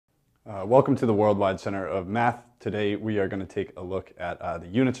Welcome to the Worldwide Center of Math. Today we are going to take a look at the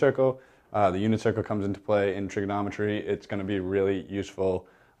unit circle. The unit circle comes into play in trigonometry. It's going to be really useful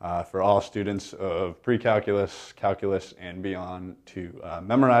for all students of pre-calculus, calculus, and beyond to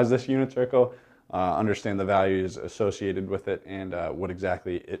memorize this unit circle, understand the values associated with it, and what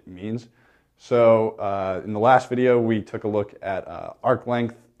exactly it means. So in the last video we took a look at arc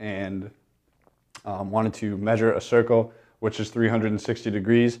length and wanted to measure a circle which is 360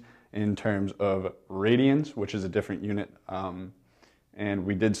 degrees in terms of radians, which is a different unit. And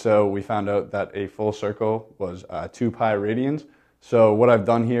we did so, we found out that a full circle was 2 pi radians. So what I've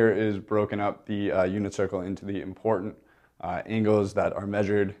done here is broken up the unit circle into the important angles that are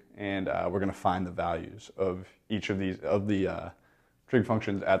measured, and we're going to find the values of each of these, of the trig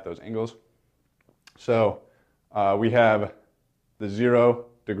functions at those angles. So we have the 0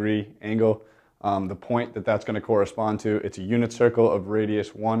 degree angle. The point that that's going to correspond to, it's a unit circle of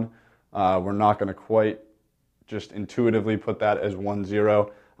radius 1. We're not going to quite just intuitively put that as 1,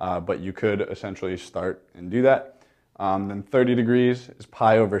 0, but you could essentially start and do that. Then 30 degrees is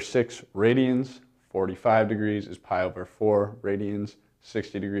pi over 6 radians, 45 degrees is pi over 4 radians,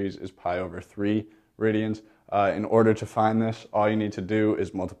 60 degrees is pi over 3 radians. In order to find this, all you need to do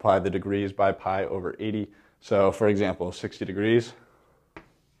is multiply the degrees by pi over 80. So for example, 60 degrees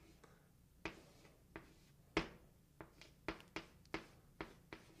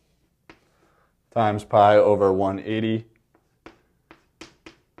times pi over 180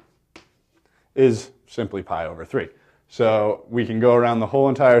 is simply pi over 3. So we can go around the whole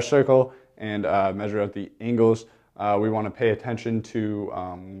entire circle and measure out the angles. We want to pay attention to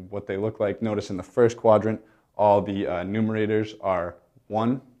what they look like. Notice in the first quadrant, all the numerators are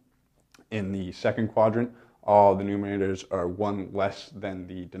 1. In the second quadrant, all the numerators are 1 less than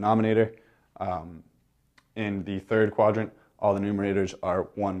the denominator. In the third quadrant, all the numerators are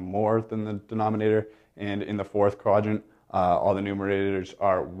 1 more than the denominator, and in the fourth quadrant, all the numerators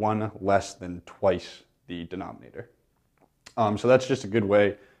are 1 less than twice the denominator. So that's just a good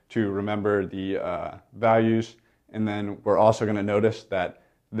way to remember the values, and then we're also going to notice that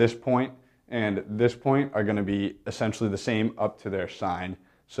this point and this point are going to be essentially the same up to their sign.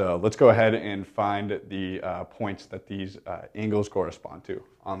 So let's go ahead and find the points that these angles correspond to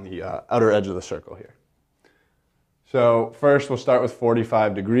on the outer edge of the circle here. So first we'll start with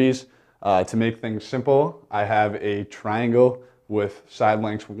 45 degrees. To make things simple, I have a triangle with side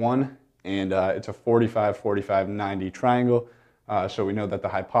lengths 1, and it's a 45, 45, 90 triangle. So we know that the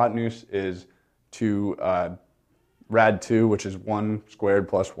hypotenuse is 2 rad 2, which is 1 squared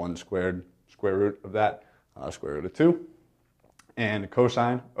plus 1 squared, square root of that, square root of 2. And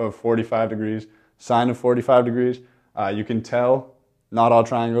cosine of 45 degrees, sine of 45 degrees. You can tell not all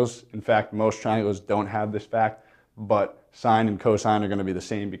triangles, in fact most triangles don't have this fact, but sine and cosine are going to be the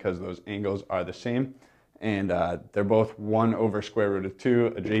same because those angles are the same. And they're both 1 over square root of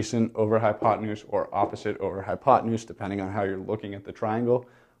 2, adjacent over hypotenuse or opposite over hypotenuse, depending on how you're looking at the triangle.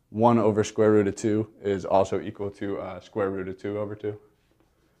 1 over square root of 2 is also equal to square root of 2 over 2.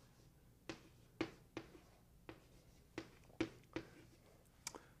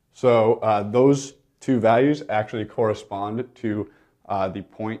 So those two values actually correspond to the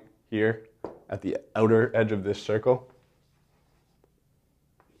point here at the outer edge of this circle.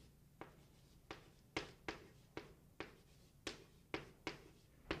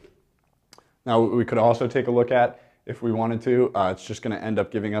 Now we could also take a look at, if we wanted to, it's just going to end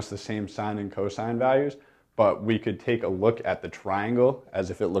up giving us the same sine and cosine values, but we could take a look at the triangle as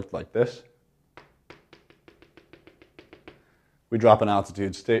if it looked like this. We drop an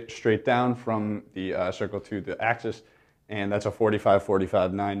altitude straight down from the circle to the axis, and that's a 45,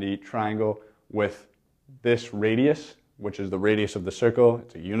 45, 90 triangle with this radius, which is the radius of the circle.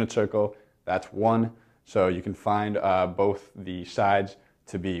 It's a unit circle. That's 1. So you can find both the sides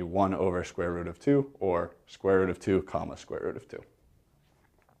to be 1 over square root of 2 or square root of 2 comma square root of 2.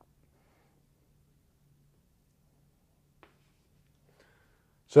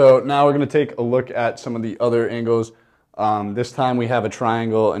 So now we're going to take a look at some of the other angles. This time we have a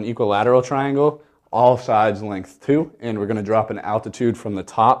triangle, an equilateral triangle, all sides length 2, and we're going to drop an altitude from the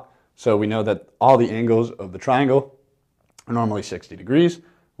top. So we know that all the angles of the triangle are normally 60 degrees.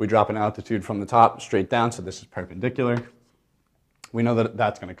 We drop an altitude from the top straight down, so this is perpendicular. We know that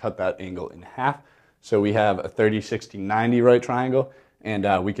that's going to cut that angle in half. So we have a 30, 60, 90 right triangle,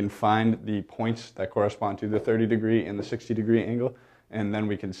 and we can find the points that correspond to the 30 degree and the 60 degree angle, and then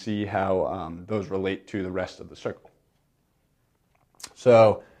we can see how those relate to the rest of the circle.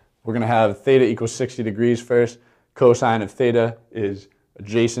 So we're going to have theta equals 60 degrees first. Cosine of theta is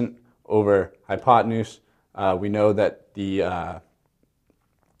adjacent over hypotenuse. We know that the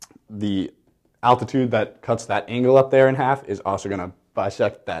the altitude that cuts that angle up there in half is also going to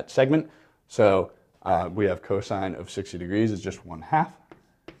bisect that segment. So we have cosine of 60 degrees is just 1/2.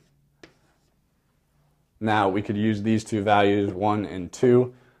 Now we could use these two values, 1 and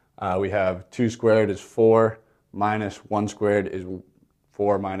 2. We have 2 squared is 4, minus 1 squared is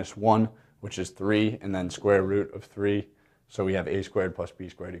 4 minus 1, which is 3, and then square root of 3. So we have a squared plus b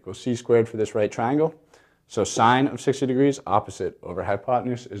squared equals c squared for this right triangle. So sine of 60 degrees, opposite over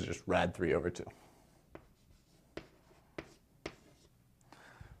hypotenuse, is just rad 3 over 2.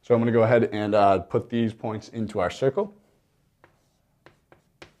 So I'm going to go ahead and put these points into our circle.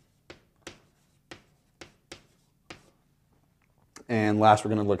 And last,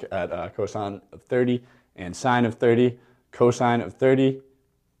 we're going to look at cosine of 30 and sine of 30. Cosine of 30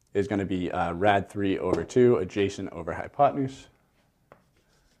 is going to be rad 3 over 2, adjacent over hypotenuse.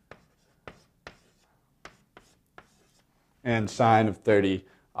 And sine of 30,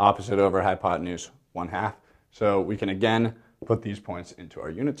 opposite over hypotenuse, 1/2. So we can again put these points into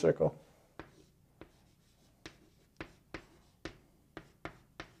our unit circle.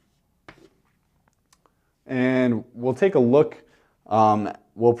 And we'll take a look.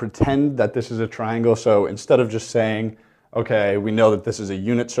 We'll pretend that this is a triangle. So instead of just saying, okay, we know that this is a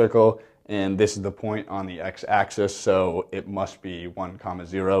unit circle and this is the point on the x-axis, so it must be 1,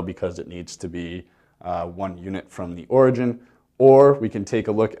 0 because it needs to be 1 unit from the origin. Or we can take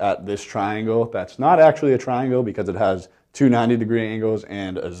a look at this triangle that's not actually a triangle because it has two 90-degree angles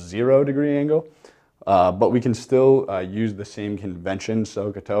and a 0-degree angle. But we can still use the same convention,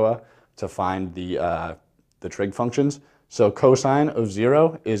 SOHCAHTOA, to find the trig functions. So cosine of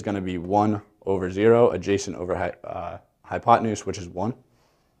 0 is going to be 1 over 0, adjacent over hypotenuse, which is 1.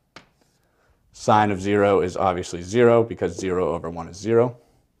 Sine of 0 is obviously 0 because 0 over 1 is 0.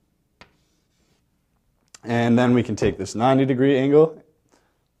 And then we can take this 90-degree angle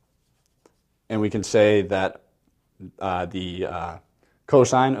and we can say that the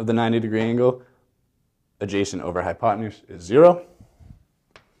cosine of the 90-degree angle adjacent over hypotenuse is 0.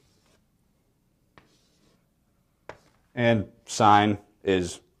 And sine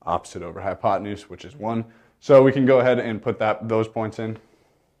is opposite over hypotenuse, which is 1. So we can go ahead and put those points in.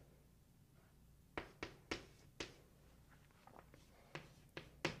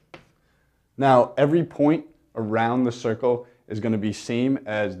 Now, every point around the circle is going to be same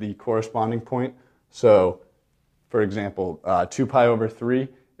as the corresponding point. So, for example, 2 pi over 3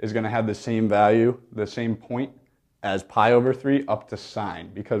 is going to have the same value, the same point as pi over 3 up to sine,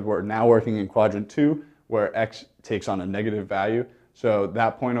 because we're now working in quadrant 2 where x takes on a negative value. So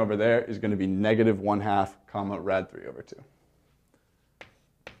that point over there is going to be negative 1/2 comma rad 3 over 2.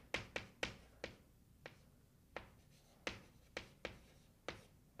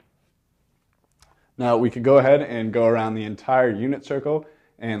 Now we could go ahead and go around the entire unit circle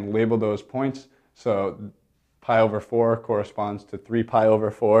and label those points. So pi over 4 corresponds to 3 pi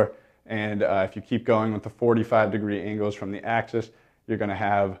over 4. And if you keep going with the 45-degree angles from the axis, you're going to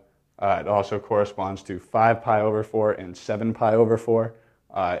have, it also corresponds to 5 pi over 4 and 7 pi over 4.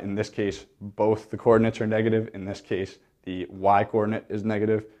 In this case, both the coordinates are negative. In this case, the y coordinate is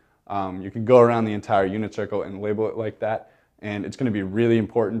negative. You can go around the entire unit circle and label it like that. And it's going to be really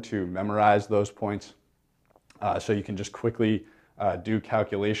important to memorize those points so you can just quickly do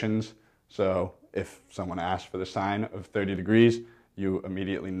calculations. So if someone asks for the sine of 30 degrees, you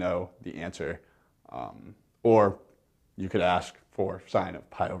immediately know the answer. Or you could ask for sine of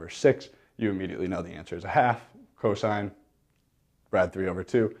pi over 6. You immediately know the answer is 1/2. Cosine, rad 3 over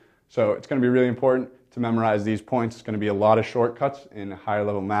 2. So it's going to be really important to memorize these points. It's going to be a lot of shortcuts in higher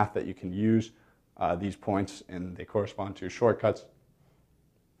level math that you can use these points, and they correspond to shortcuts.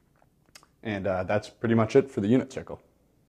 And that's pretty much it for the unit circle.